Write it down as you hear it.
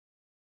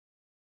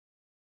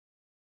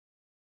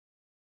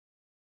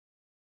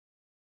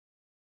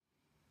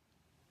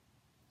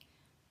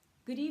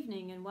Good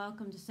evening and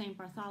welcome to St.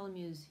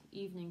 Bartholomew's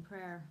evening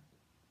prayer.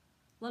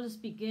 Let us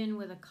begin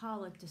with a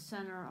collect to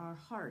center our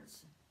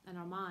hearts and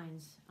our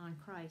minds on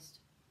Christ.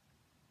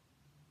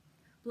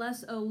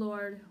 Bless, O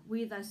Lord,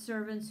 we thy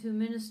servants who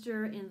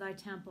minister in thy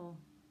temple.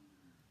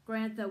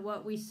 Grant that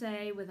what we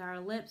say with our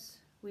lips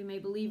we may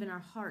believe in our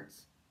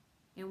hearts,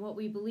 and what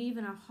we believe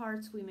in our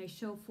hearts we may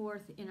show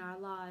forth in our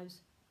lives.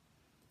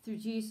 Through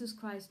Jesus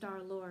Christ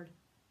our Lord.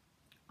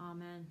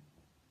 Amen.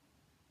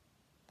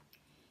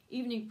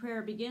 Evening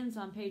prayer begins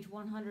on page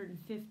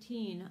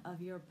 115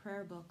 of your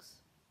prayer books.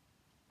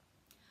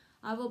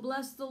 I will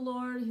bless the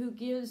Lord who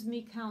gives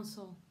me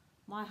counsel.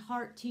 My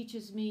heart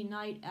teaches me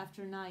night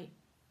after night.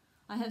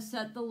 I have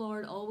set the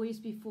Lord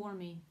always before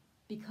me.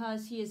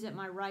 Because he is at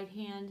my right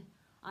hand,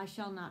 I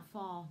shall not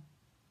fall.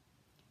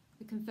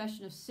 The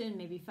confession of sin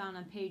may be found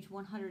on page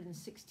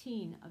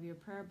 116 of your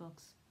prayer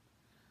books.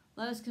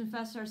 Let us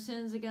confess our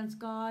sins against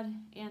God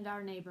and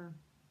our neighbor.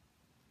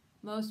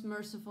 Most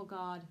merciful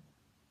God,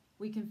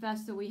 we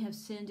confess that we have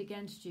sinned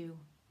against you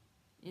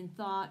in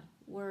thought,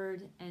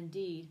 word, and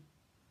deed,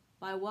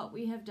 by what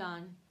we have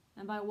done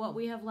and by what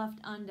we have left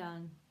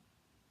undone.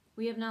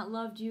 We have not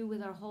loved you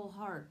with our whole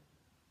heart.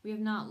 We have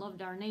not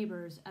loved our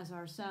neighbors as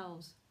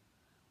ourselves.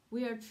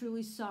 We are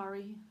truly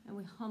sorry and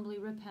we humbly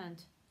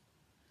repent.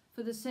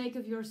 For the sake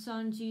of your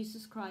Son,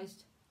 Jesus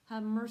Christ,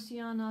 have mercy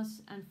on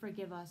us and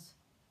forgive us,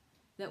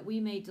 that we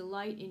may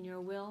delight in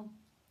your will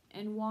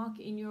and walk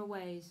in your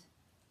ways,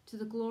 to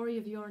the glory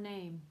of your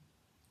name.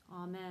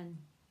 Amen.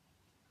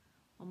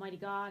 Almighty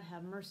God,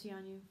 have mercy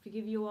on you,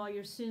 forgive you all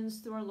your sins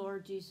through our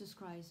Lord Jesus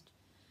Christ,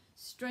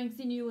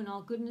 strengthen you in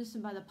all goodness,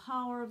 and by the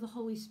power of the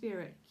Holy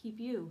Spirit, keep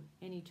you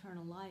in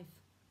eternal life.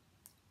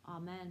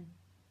 Amen.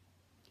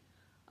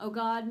 O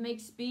God,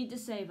 make speed to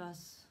save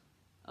us.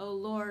 O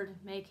Lord,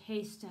 make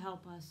haste to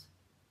help us.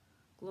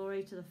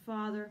 Glory to the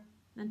Father,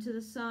 and to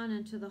the Son,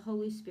 and to the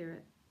Holy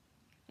Spirit,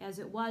 as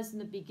it was in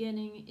the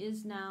beginning,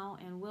 is now,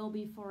 and will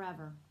be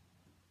forever.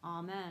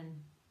 Amen.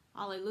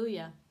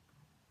 Alleluia.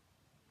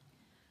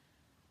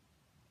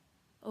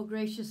 O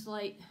gracious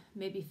light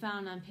may be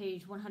found on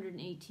page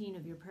 118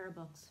 of your prayer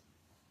books.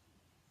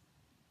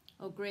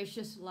 O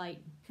gracious light,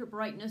 pure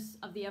brightness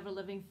of the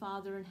ever-living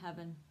Father in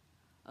heaven,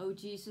 O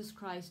Jesus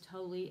Christ,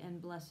 holy and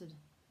blessed,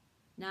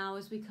 now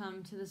as we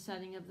come to the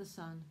setting of the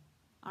sun,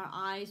 our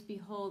eyes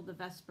behold the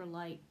vesper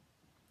light.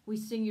 We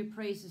sing your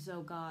praises,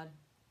 O God,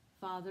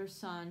 Father,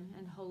 Son,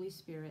 and Holy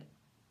Spirit.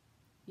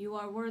 You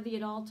are worthy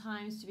at all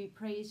times to be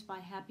praised by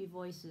happy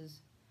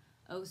voices,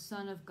 O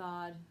Son of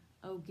God,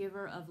 O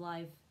Giver of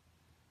life,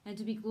 and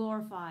to be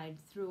glorified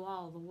through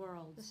all the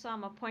world. The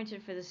psalm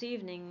appointed for this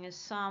evening is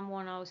Psalm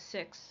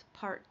 106,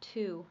 Part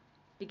 2,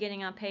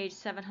 beginning on page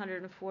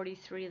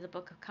 743 of the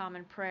Book of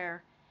Common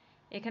Prayer.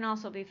 It can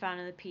also be found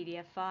in the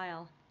PDF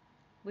file.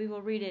 We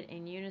will read it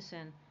in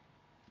unison.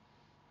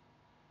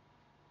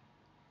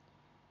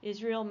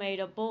 Israel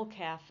made a bull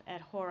calf at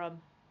Horeb,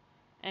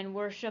 and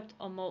worshipped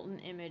a molten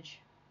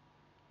image.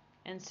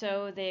 And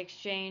so they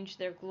exchanged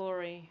their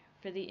glory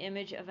for the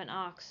image of an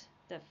ox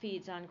that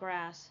feeds on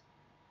grass.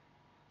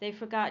 They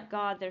forgot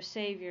God their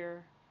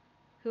Savior,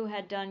 who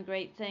had done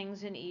great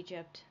things in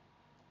Egypt,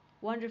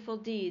 wonderful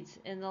deeds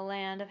in the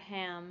land of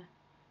Ham,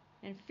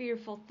 and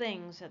fearful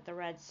things at the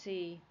Red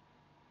Sea.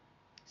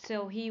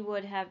 So he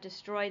would have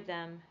destroyed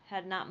them,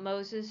 had not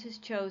Moses his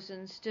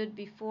chosen stood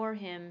before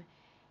him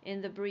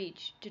in the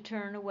breach to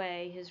turn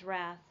away his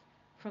wrath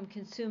from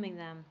consuming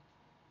them.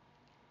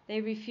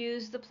 They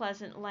refused the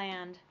pleasant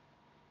land,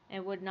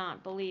 and would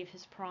not believe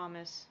his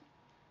promise.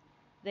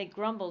 They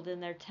grumbled in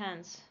their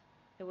tents,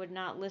 and would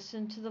not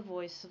listen to the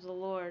voice of the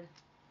Lord.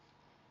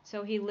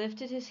 So he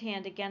lifted his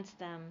hand against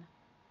them,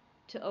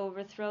 to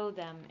overthrow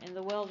them in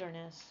the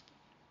wilderness,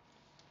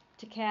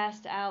 to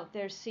cast out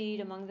their seed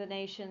among the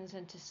nations,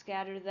 and to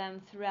scatter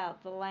them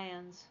throughout the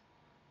lands.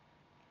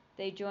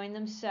 They joined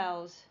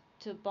themselves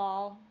to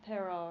Baal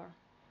Peor,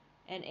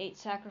 and ate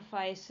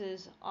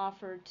sacrifices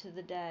offered to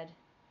the dead.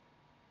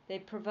 They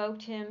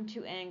provoked him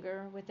to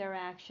anger with their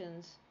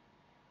actions,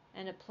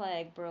 and a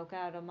plague broke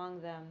out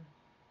among them.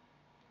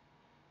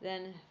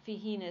 Then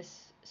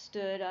Phinehas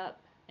stood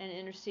up and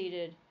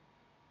interceded,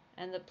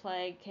 and the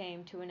plague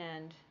came to an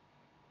end.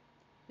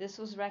 This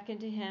was reckoned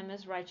to him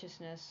as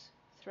righteousness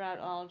throughout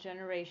all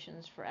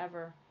generations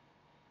forever.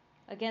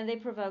 Again they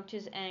provoked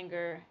his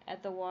anger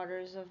at the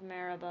waters of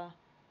Meribah,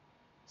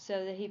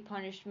 so that he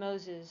punished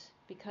Moses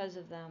because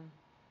of them.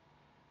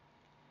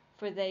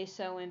 For they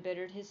so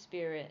embittered his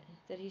spirit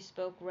that he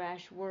spoke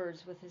rash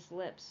words with his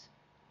lips.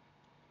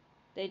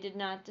 They did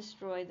not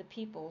destroy the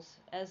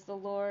peoples as the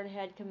Lord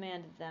had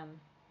commanded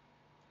them.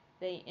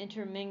 They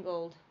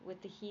intermingled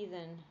with the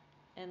heathen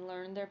and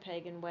learned their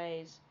pagan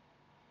ways,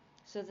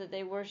 so that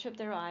they worshipped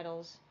their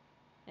idols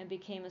and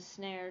became a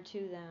snare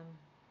to them.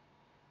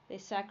 They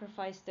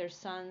sacrificed their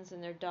sons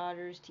and their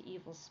daughters to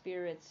evil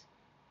spirits.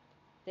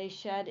 They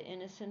shed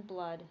innocent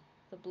blood,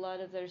 the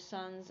blood of their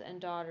sons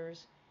and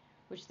daughters,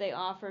 which they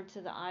offered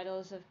to the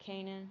idols of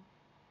Canaan,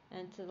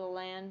 and the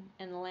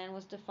land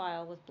was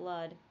defiled with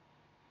blood.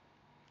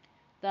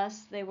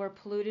 Thus they were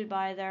polluted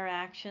by their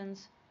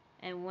actions,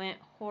 and went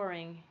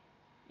whoring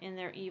in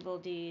their evil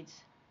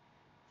deeds.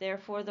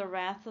 Therefore the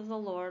wrath of the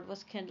Lord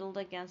was kindled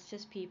against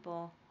his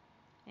people,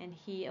 and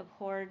he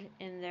abhorred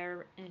in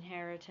their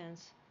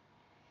inheritance.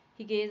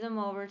 He gave them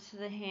over to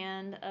the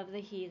hand of the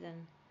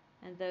heathen,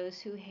 and those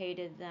who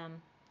hated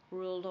them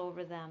ruled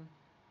over them.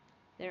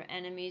 Their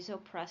enemies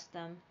oppressed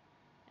them,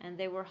 and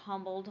they were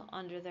humbled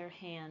under their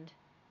hand.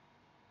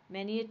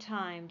 Many a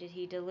time did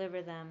he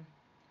deliver them,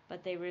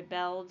 but they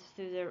rebelled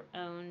through their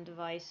own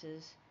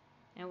devices,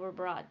 and were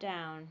brought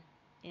down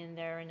in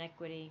their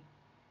iniquity.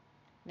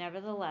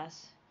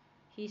 Nevertheless,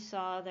 he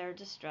saw their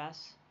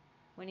distress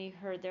when he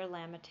heard their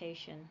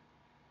lamentation.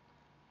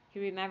 He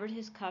remembered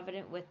his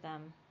covenant with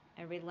them,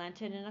 and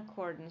relented in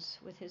accordance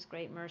with his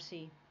great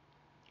mercy.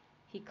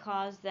 He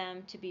caused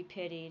them to be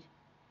pitied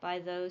by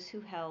those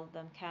who held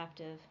them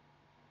captive.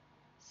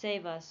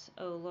 Save us,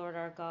 O Lord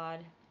our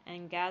God,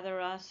 and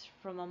gather us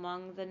from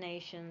among the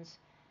nations,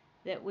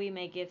 that we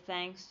may give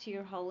thanks to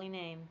your holy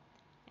name,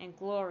 and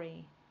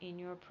glory in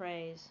your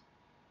praise.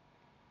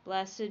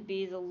 Blessed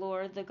be the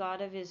Lord, the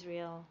God of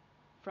Israel,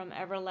 from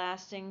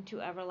everlasting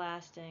to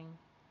everlasting.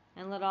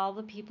 And let all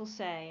the people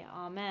say,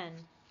 Amen.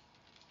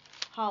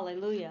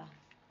 Hallelujah.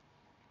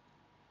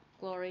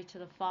 Glory to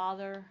the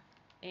Father,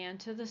 and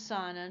to the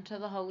Son, and to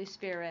the Holy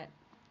Spirit,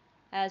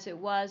 as it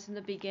was in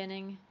the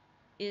beginning,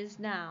 is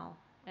now,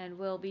 and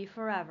will be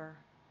forever.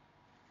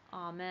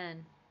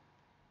 Amen.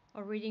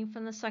 A reading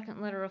from the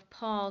second letter of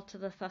Paul to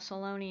the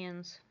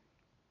Thessalonians.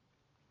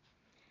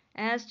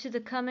 As to the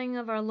coming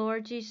of our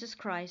Lord Jesus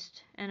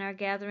Christ, and our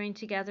gathering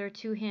together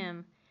to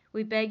him,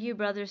 we beg you,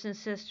 brothers and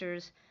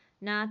sisters,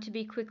 not to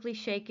be quickly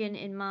shaken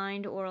in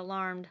mind or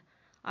alarmed,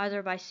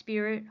 either by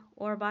spirit,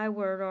 or by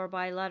word, or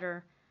by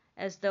letter,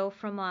 as though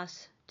from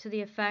us, to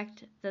the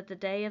effect that the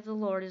day of the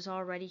Lord is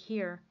already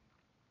here.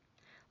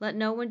 Let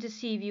no one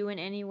deceive you in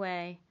any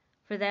way,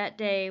 for that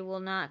day will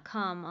not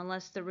come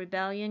unless the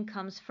rebellion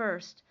comes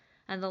first,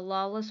 and the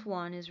lawless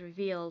one is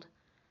revealed,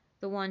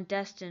 the one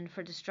destined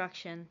for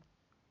destruction.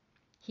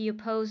 He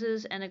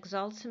opposes and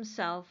exalts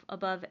himself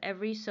above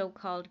every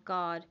so-called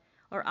God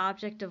or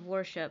object of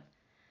worship,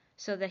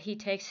 so that he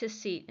takes his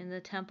seat in the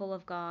temple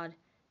of God,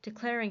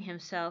 declaring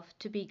himself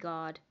to be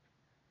God.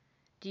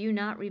 Do you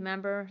not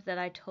remember that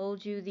I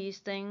told you these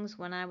things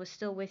when I was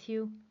still with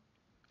you?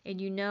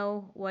 And you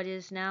know what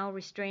is now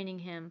restraining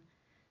him,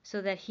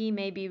 so that he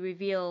may be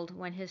revealed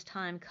when his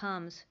time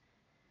comes.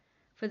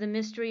 For the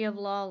mystery of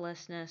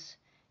lawlessness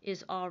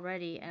is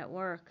already at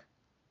work.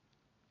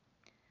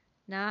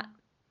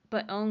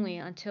 But only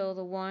until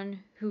the one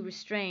who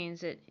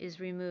restrains it is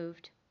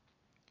removed.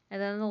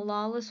 And then the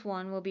lawless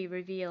one will be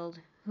revealed,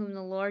 whom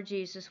the Lord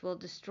Jesus will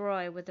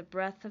destroy with the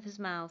breath of his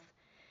mouth,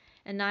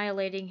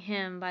 annihilating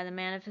him by the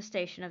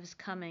manifestation of his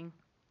coming.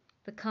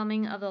 The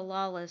coming of the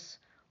lawless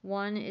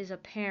one is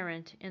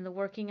apparent in the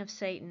working of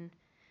Satan,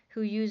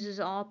 who uses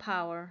all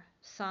power,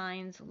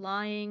 signs,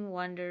 lying,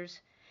 wonders,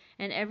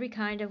 and every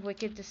kind of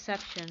wicked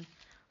deception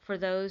for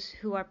those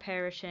who are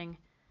perishing,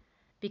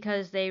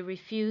 because they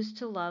refuse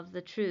to love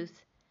the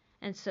truth,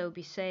 and so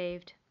be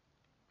saved.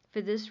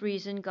 For this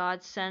reason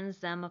God sends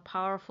them a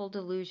powerful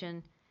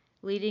delusion,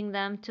 leading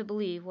them to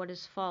believe what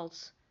is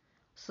false,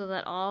 so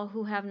that all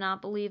who have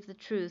not believed the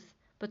truth,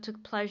 but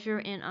took pleasure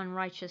in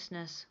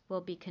unrighteousness,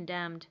 will be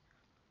condemned.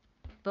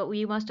 But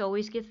we must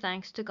always give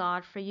thanks to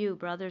God for you,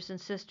 brothers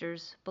and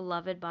sisters,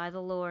 beloved by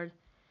the Lord,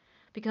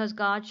 because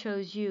God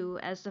chose you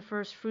as the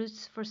first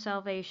fruits for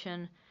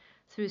salvation,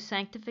 through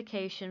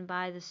sanctification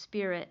by the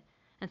Spirit,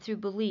 and through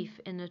belief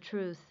in the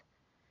truth.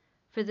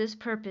 For this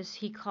purpose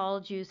he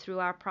called you through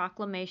our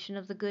proclamation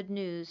of the good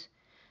news,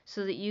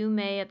 so that you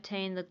may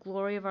obtain the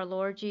glory of our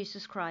Lord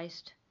Jesus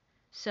Christ.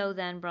 So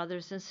then,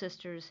 brothers and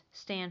sisters,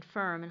 stand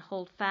firm and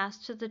hold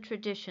fast to the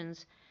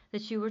traditions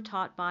that you were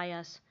taught by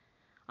us,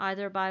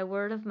 either by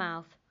word of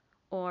mouth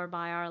or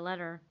by our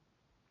letter.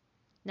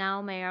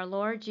 Now may our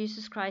Lord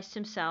Jesus Christ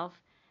himself,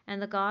 and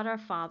the God our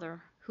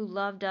Father, who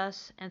loved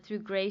us and through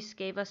grace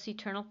gave us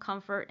eternal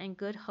comfort and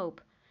good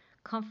hope,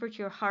 comfort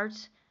your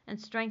hearts and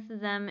strengthen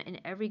them in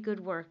every good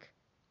work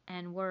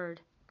and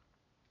word.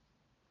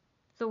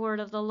 The word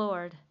of the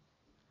Lord.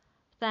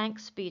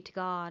 Thanks be to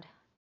God.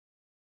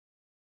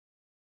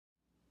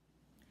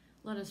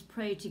 Let us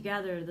pray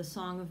together the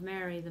Song of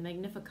Mary, the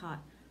Magnificat,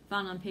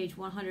 found on page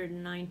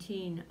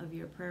 119 of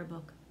your prayer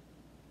book.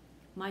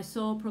 My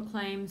soul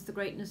proclaims the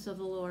greatness of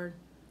the Lord.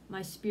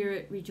 My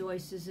spirit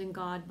rejoices in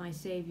God my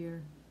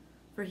Savior,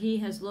 for he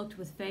has looked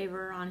with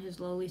favor on his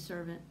lowly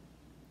servant.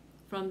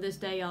 From this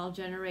day all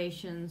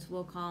generations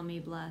will call me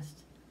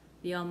blessed.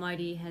 The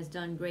Almighty has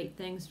done great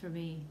things for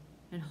me,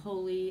 and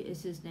holy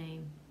is his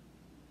name.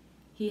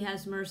 He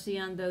has mercy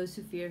on those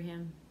who fear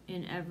him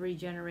in every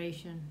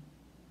generation.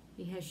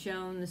 He has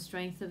shown the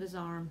strength of his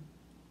arm.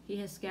 He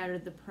has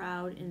scattered the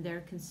proud in their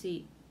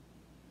conceit.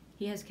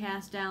 He has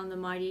cast down the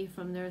mighty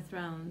from their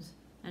thrones,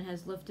 and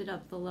has lifted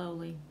up the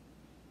lowly.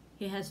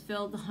 He has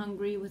filled the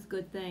hungry with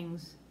good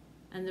things,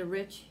 and the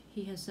rich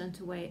he has sent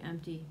away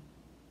empty.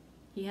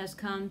 He has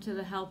come to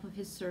the help of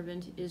his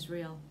servant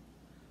Israel,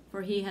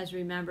 for he has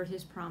remembered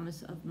his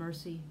promise of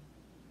mercy.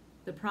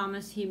 the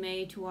promise he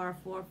made to our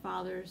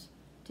forefathers,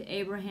 to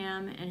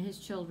Abraham and his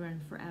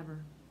children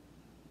forever.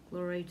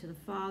 Glory to the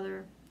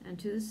Father, and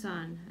to the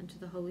Son, and to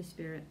the Holy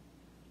Spirit,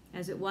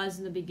 as it was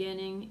in the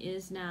beginning,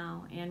 is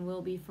now, and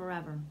will be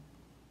forever.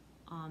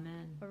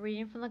 Amen. A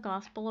reading from the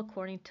Gospel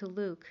according to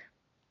Luke.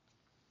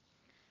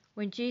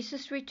 When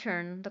Jesus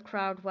returned, the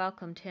crowd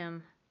welcomed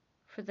him,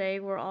 for they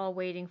were all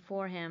waiting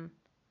for him.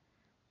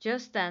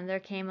 Just then there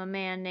came a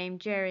man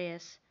named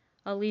Jairus,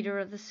 a leader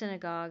of the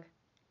synagogue.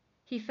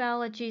 He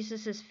fell at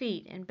Jesus'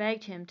 feet and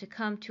begged him to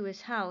come to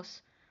his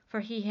house,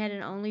 for he had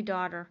an only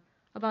daughter,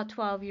 about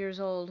 12 years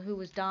old, who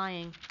was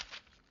dying.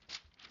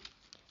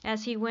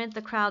 As he went,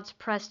 the crowds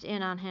pressed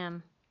in on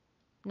him.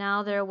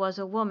 Now there was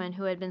a woman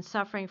who had been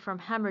suffering from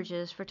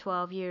hemorrhages for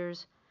 12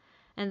 years,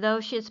 and though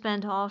she had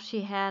spent all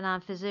she had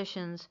on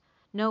physicians,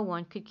 no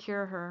one could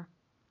cure her.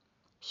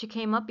 She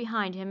came up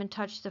behind him and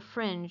touched the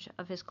fringe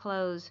of his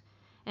clothes,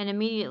 and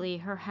immediately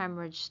her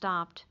hemorrhage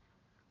stopped.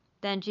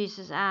 Then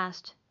Jesus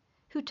asked,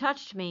 "Who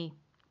touched me?"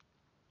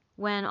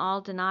 When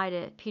all denied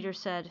it, Peter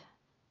said,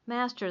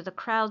 "Master, the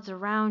crowd's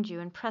around you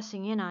and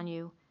pressing in on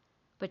you."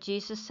 But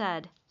Jesus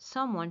said,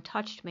 "Someone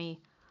touched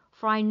me,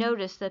 for I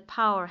noticed that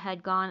power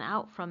had gone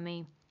out from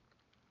me."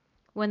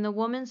 When the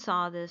woman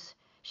saw this,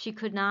 she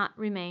could not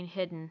remain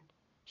hidden.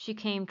 She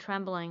came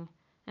trembling,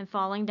 and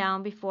falling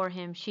down before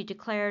him, she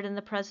declared in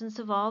the presence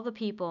of all the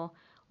people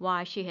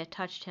why she had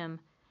touched him,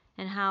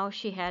 and how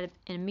she had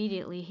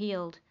immediately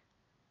healed.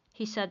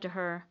 He said to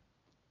her,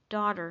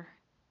 "Daughter,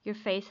 your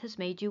faith has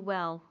made you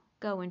well.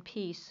 Go in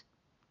peace."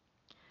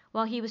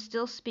 While he was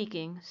still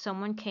speaking,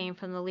 someone came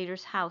from the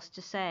leader's house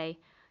to say,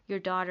 "Your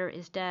daughter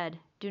is dead.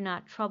 Do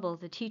not trouble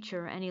the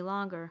teacher any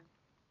longer."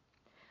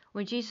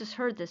 When Jesus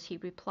heard this, he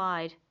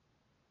replied,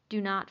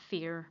 "Do not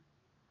fear.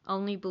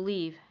 Only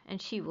believe,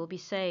 and she will be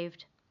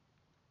saved."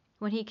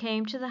 When he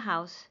came to the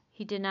house,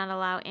 he did not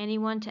allow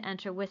anyone to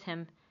enter with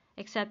him,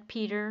 except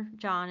Peter,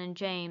 John, and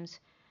James,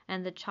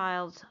 and the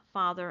child's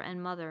father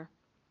and mother.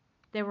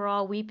 They were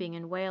all weeping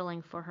and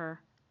wailing for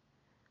her.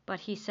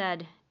 But he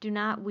said, "Do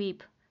not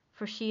weep,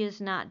 for she is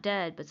not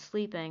dead, but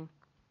sleeping."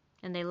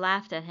 And they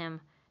laughed at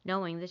him,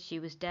 knowing that she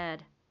was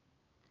dead.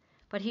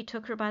 But he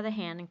took her by the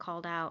hand and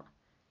called out,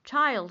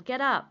 "Child,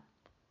 get up!"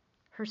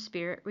 Her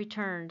spirit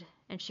returned,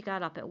 and she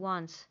got up at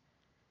once.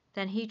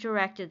 Then he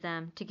directed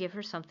them to give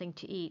her something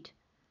to eat.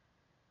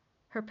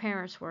 Her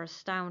parents were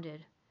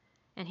astounded,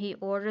 and he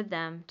ordered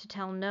them to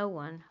tell no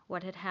one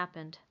what had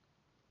happened.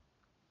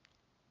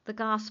 The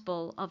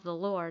Gospel of the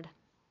Lord.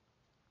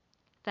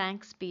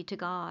 Thanks be to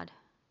God.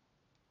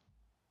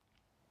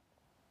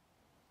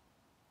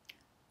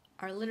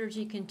 Our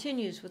liturgy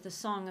continues with the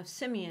Song of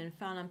Simeon,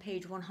 found on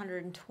page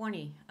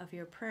 120 of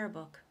your prayer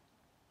book.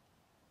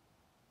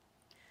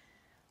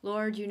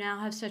 Lord, you now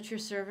have set your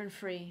servant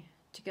free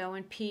to go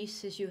in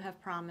peace as you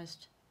have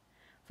promised.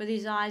 For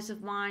these eyes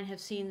of mine have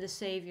seen the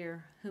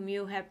Savior, whom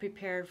you have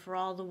prepared for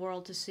all the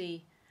world to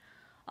see,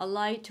 a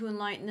light to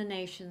enlighten the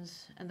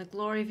nations, and the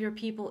glory of your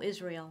people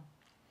Israel.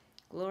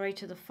 Glory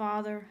to the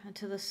Father, and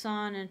to the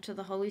Son, and to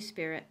the Holy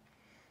Spirit,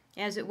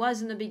 as it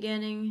was in the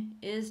beginning,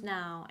 is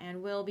now,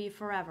 and will be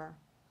forever.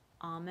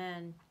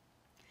 Amen.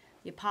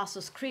 The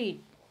Apostles'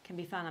 Creed can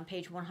be found on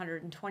page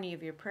 120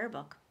 of your prayer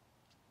book.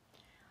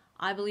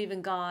 I believe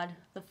in God,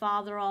 the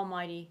Father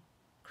Almighty,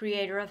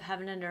 creator of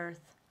heaven and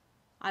earth.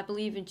 I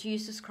believe in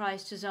Jesus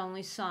Christ, his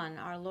only Son,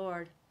 our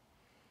Lord.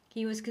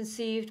 He was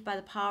conceived by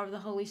the power of the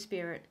Holy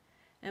Spirit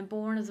and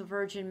born of the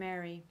Virgin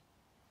Mary.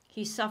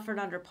 He suffered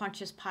under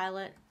Pontius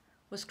Pilate,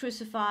 was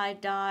crucified,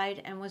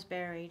 died, and was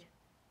buried.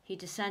 He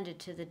descended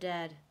to the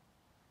dead.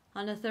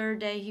 On the third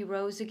day he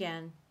rose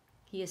again.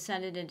 He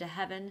ascended into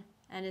heaven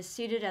and is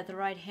seated at the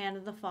right hand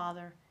of the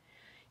Father.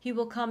 He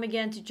will come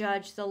again to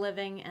judge the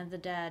living and the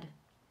dead.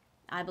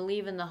 I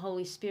believe in the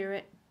Holy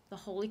Spirit, the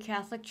Holy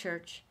Catholic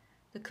Church,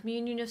 the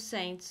communion of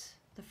saints,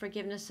 the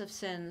forgiveness of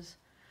sins,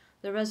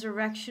 the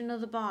resurrection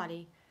of the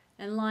body,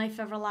 and life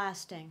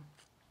everlasting.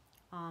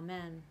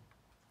 Amen.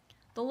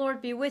 The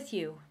Lord be with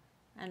you,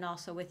 and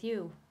also with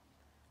you.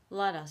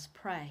 Let us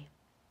pray.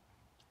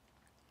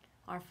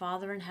 Our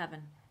Father in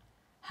heaven,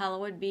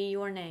 hallowed be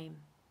your name.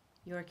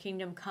 Your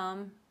kingdom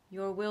come,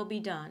 your will be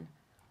done,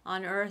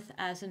 on earth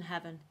as in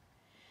heaven.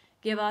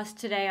 Give us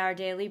today our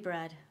daily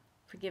bread.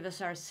 Forgive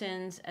us our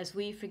sins as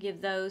we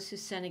forgive those who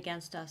sin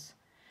against us.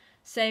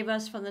 Save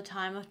us from the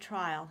time of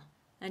trial,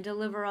 and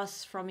deliver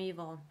us from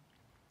evil.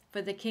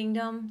 For the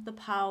kingdom, the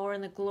power,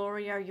 and the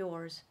glory are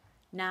yours,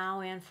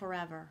 now and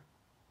forever.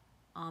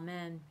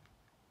 Amen.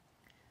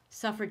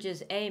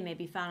 Suffrages A may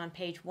be found on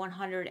page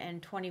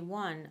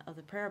 121 of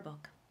the prayer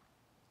book.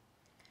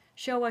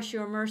 Show us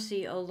your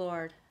mercy, O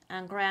Lord,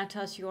 and grant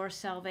us your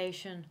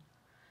salvation.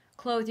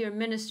 Clothe your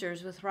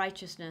ministers with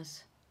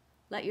righteousness.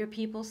 Let your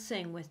people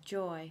sing with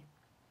joy.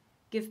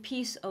 Give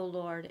peace, O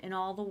Lord, in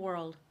all the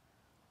world,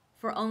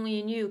 for only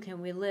in you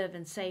can we live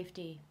in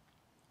safety.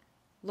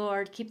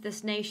 Lord, keep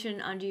this nation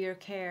under your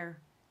care,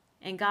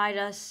 and guide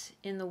us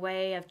in the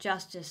way of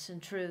justice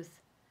and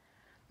truth.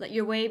 Let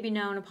your way be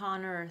known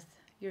upon earth,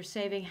 your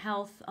saving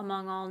health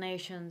among all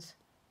nations.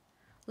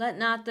 Let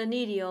not the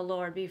needy, O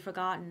Lord, be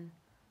forgotten,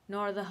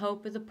 nor the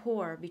hope of the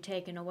poor be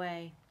taken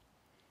away.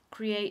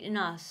 Create in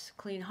us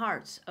clean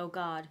hearts, O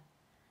God,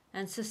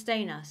 and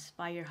sustain us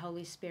by your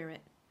Holy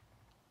Spirit.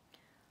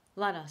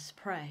 Let us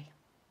pray.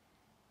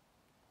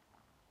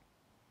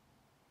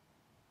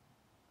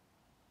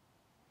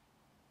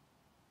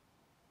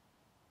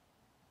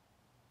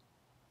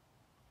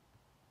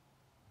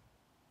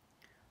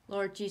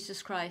 Lord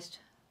Jesus Christ,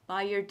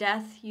 by your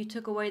death you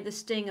took away the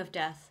sting of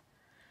death.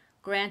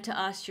 Grant to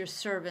us, your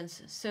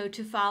servants, so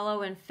to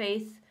follow in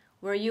faith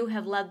where you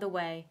have led the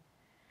way,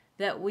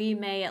 that we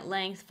may at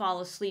length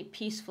fall asleep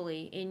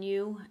peacefully in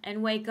you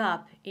and wake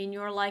up in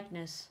your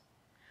likeness,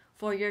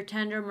 for your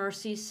tender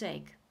mercy's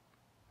sake.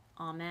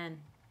 Amen.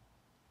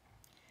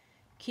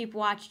 Keep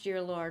watch,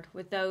 dear Lord,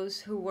 with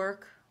those who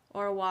work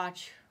or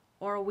watch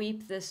or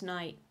weep this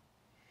night.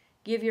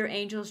 Give your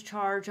angels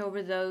charge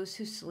over those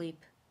who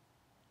sleep.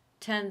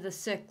 Tend the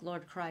sick,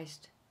 Lord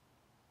Christ.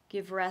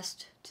 Give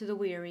rest to the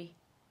weary.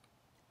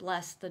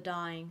 Bless the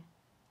dying.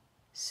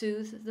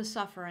 Soothe the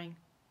suffering.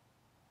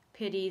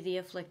 Pity the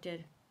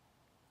afflicted.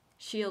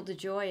 Shield the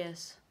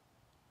joyous.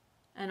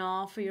 And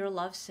all for your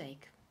love's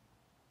sake.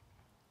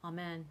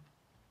 Amen.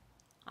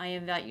 I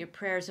invite your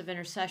prayers of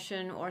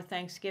intercession or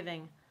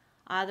thanksgiving,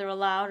 either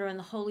aloud or in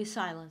the holy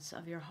silence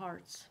of your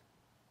hearts.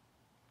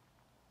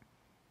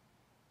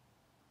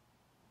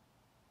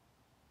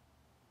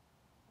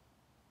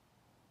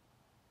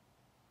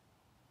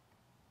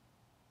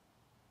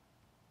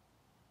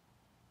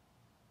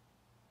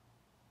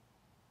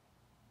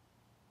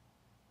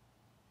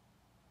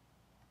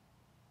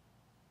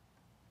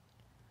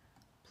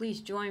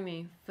 Please join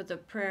me for the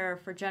prayer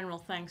for general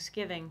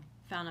thanksgiving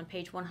found on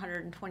page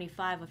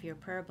 125 of your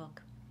prayer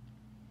book.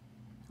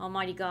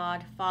 Almighty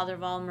God, Father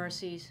of all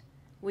mercies,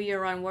 we,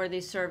 your unworthy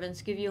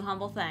servants, give you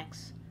humble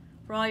thanks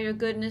for all your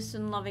goodness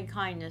and loving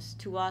kindness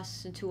to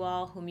us and to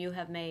all whom you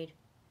have made.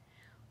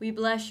 We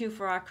bless you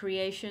for our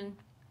creation,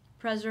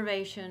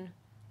 preservation,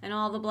 and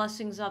all the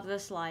blessings of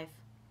this life,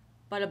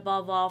 but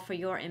above all for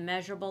your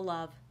immeasurable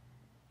love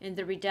in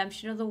the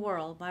redemption of the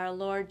world by our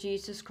Lord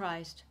Jesus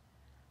Christ,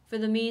 for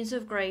the means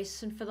of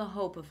grace and for the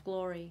hope of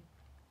glory.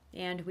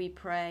 And we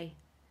pray,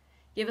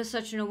 give us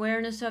such an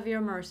awareness of your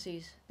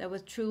mercies that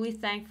with truly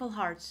thankful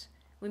hearts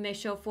we may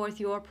show forth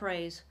your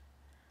praise,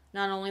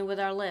 not only with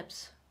our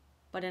lips,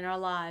 but in our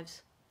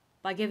lives,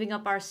 by giving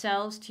up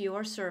ourselves to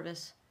your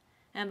service,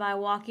 and by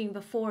walking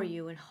before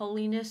you in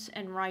holiness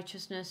and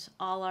righteousness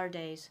all our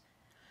days,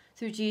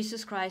 through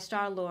Jesus Christ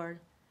our Lord,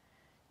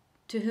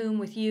 to whom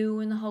with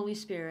you and the Holy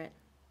Spirit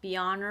be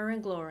honor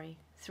and glory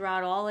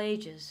throughout all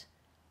ages.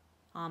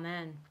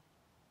 Amen.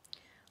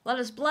 Let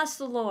us bless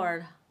the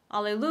Lord.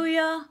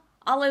 Alleluia,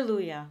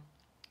 alleluia.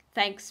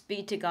 Thanks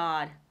be to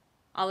God.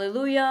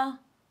 Alleluia,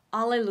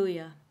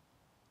 alleluia.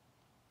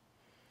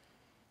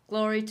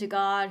 Glory to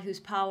God, whose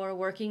power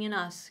working in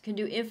us can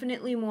do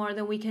infinitely more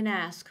than we can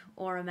ask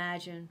or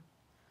imagine.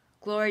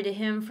 Glory to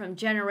him from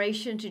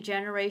generation to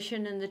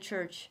generation in the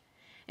church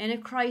and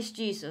in Christ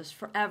Jesus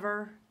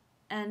forever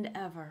and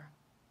ever.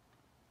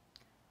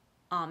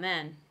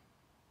 Amen.